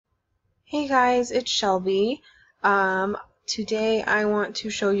Hey guys, it's Shelby. Today I want to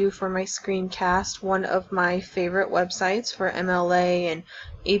show you for my screencast one of my favorite websites for MLA and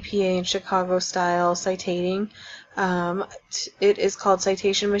APA and Chicago style citating. It is called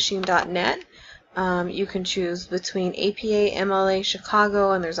citationmachine.net. You can choose between APA, MLA,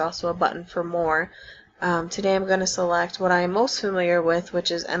 Chicago, and there's also a button for more. Today I'm going to select what I am most familiar with,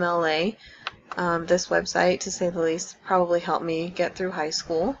 which is MLA. This website, to say the least, probably helped me get through high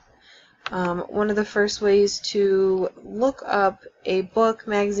school. One of the first ways to look up a book,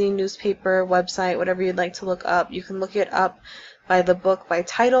 magazine, newspaper, website, whatever you'd like to look up, you can look it up by the book by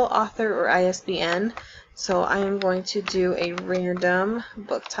title, author, or ISBN. So I am going to do a random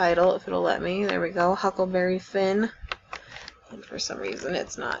book title, if it'll let me. There we go, Huckleberry Finn. And for some reason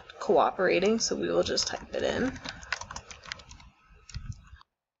it's not cooperating, so we will just type it in.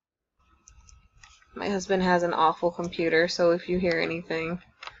 My husband has an awful computer, so if you hear anything,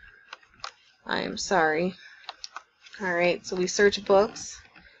 I am sorry. Alright, so we search books,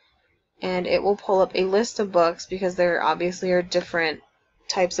 and it will pull up a list of books because there obviously are different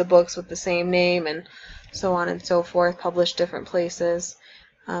types of books with the same name and so on and so forth, published different places.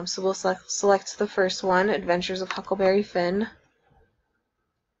 So we'll select the first one, Adventures of Huckleberry Finn.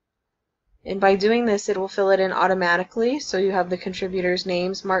 And by doing this, it will fill it in automatically, so you have the contributors'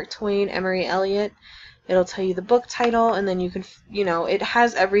 names, Mark Twain, Emory Elliott. It'll tell you the book title, and then you can, it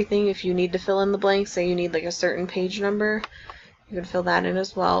has everything if you need to fill in the blanks. Say you need like a certain page number, you can fill that in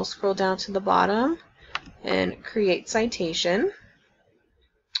as well. Scroll down to the bottom and create citation.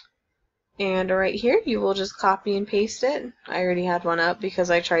 And right here, you will just copy and paste it. I already had one up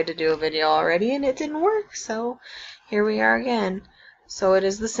because I tried to do a video already and it didn't work, so here we are again. So it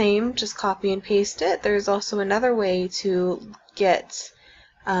is the same, just copy and paste it. There's also another way to get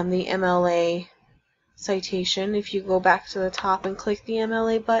the MLA citation. If you go back to the top and click the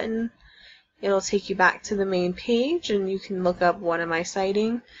MLA button, it'll take you back to the main page and you can look up what am I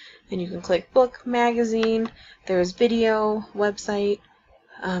citing, and you can click book, magazine, there's video, website.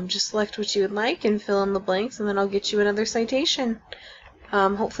 Just select what you would like and fill in the blanks, and then I'll get you another citation.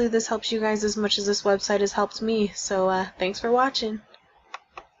 Hopefully this helps you guys as much as this website has helped me, so thanks for watching.